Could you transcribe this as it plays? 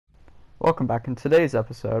Welcome back. In today's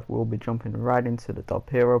episode we'll be jumping right into the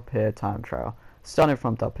Perro Pier Time trial, starting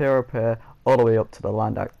from Perro Pier all the way up to the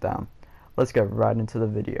Landak Dam. Let's get right into the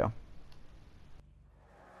video.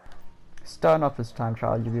 Starting off this time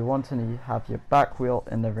trial, you'll be wanting to have your back wheel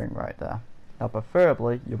in the ring right there. Now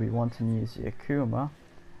preferably you'll be wanting to use the Akuma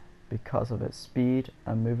because of its speed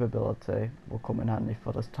and movability will come in handy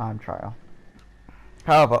for this time trial.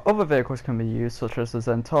 However, other vehicles can be used such as the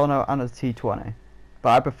Zentorno and the T20. But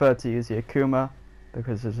I prefer to use the Akuma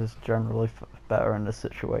because it's just generally better in this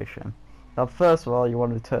situation. Now first of all, you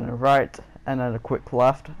want to turn it right and then a quick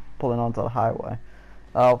left, pulling onto the highway.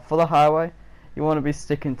 For the highway, you want to be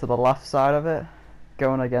sticking to the left side of it,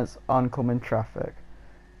 going against oncoming traffic.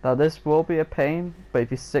 Now this will be a pain, but if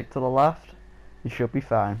you stick to the left, you should be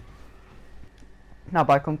fine. Now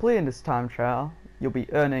by completing this time trial, you'll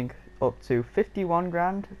be earning up to 51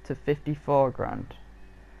 grand to 54 grand.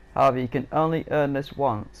 However, you can only earn this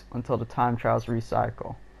once until the time trials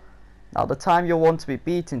recycle. Now the time you'll want to be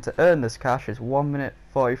beating to earn this cash is 1 minute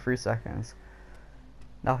 43 seconds.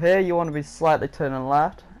 Now here you want to be slightly turning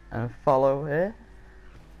left and follow here,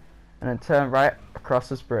 and then turn right across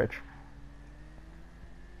this bridge.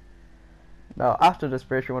 Now after this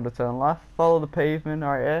bridge you want to turn left, follow the pavement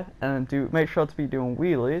right here, and then make sure to be doing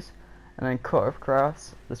wheelies, and then cut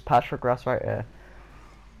across this patch of grass right here.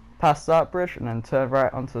 Past that bridge and then turn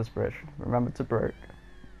right onto this bridge. Remember to brake.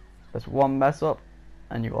 There's one mess up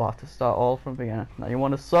and you will have to start all from the beginning. Now you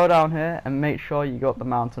want to slow down here and make sure you go up the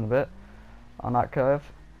mountain a bit on that curve.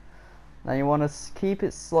 Now you want to keep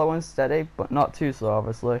it slow and steady, but not too slow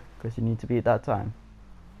obviously, because you need to beat that time.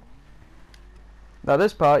 Now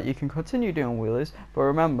this part you can continue doing wheelies, but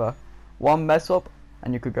remember, one mess up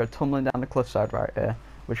and you could go tumbling down the cliffside right here,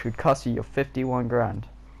 which could cost you your 51 grand.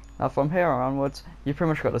 Now from here onwards, you've pretty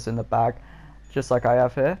much got this in the bag, just like I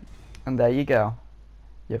have here, and there you go.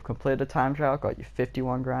 You've completed the time trial, got you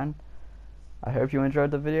 51 grand. I hope you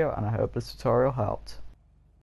enjoyed the video, and I hope this tutorial helped.